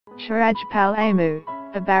Shirajpal Amu,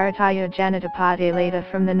 a Bharatiya Janata Party leader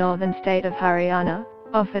from the northern state of Haryana,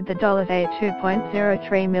 offered the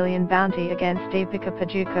 $2.03 million bounty against Deepika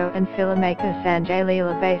Padukone and filmmaker Sanjay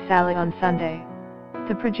Leela Bhansali on Sunday.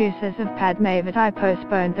 The producers of Padmavati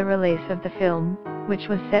postponed the release of the film, which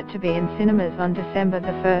was set to be in cinemas on December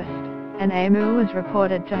the 1st, and Amu was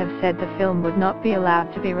reported to have said the film would not be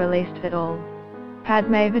allowed to be released at all.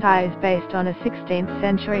 Padmavati is based on a 16th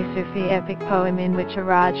century Sufi epic poem in which a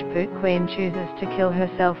Rajput queen chooses to kill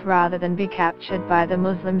herself rather than be captured by the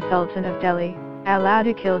Muslim Sultan of Delhi,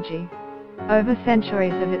 Alauddin Khilji. Over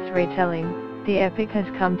centuries of its retelling, the epic has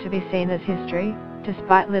come to be seen as history,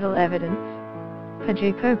 despite little evidence.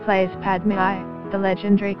 Padukone plays Padmini, the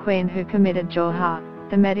legendary queen who committed Johar,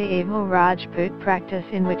 the medieval Rajput practice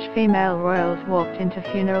in which female royals walked into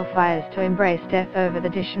funeral fires to embrace death over the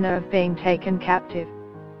dishonor of being taken captive.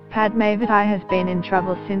 Padmavati has been in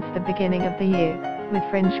trouble since the beginning of the year, with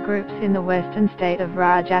fringe groups in the western state of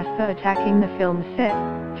Rajasthan attacking the film's set,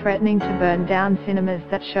 threatening to burn down cinemas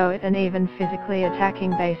that show it and even physically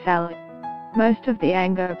attacking Bhansali. Most of the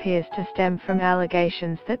anger appears to stem from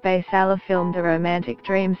allegations that Bhansali filmed a romantic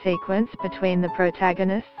dream sequence between the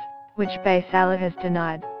protagonists, which Bhansali has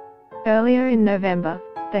denied. Earlier in November,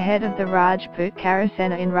 the head of the Rajput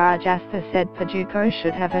Karasena in Rajasthan said Padukone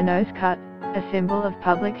should have her nose cut, a symbol of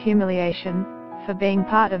public humiliation, for being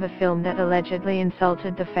part of a film that allegedly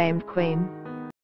insulted the famed queen.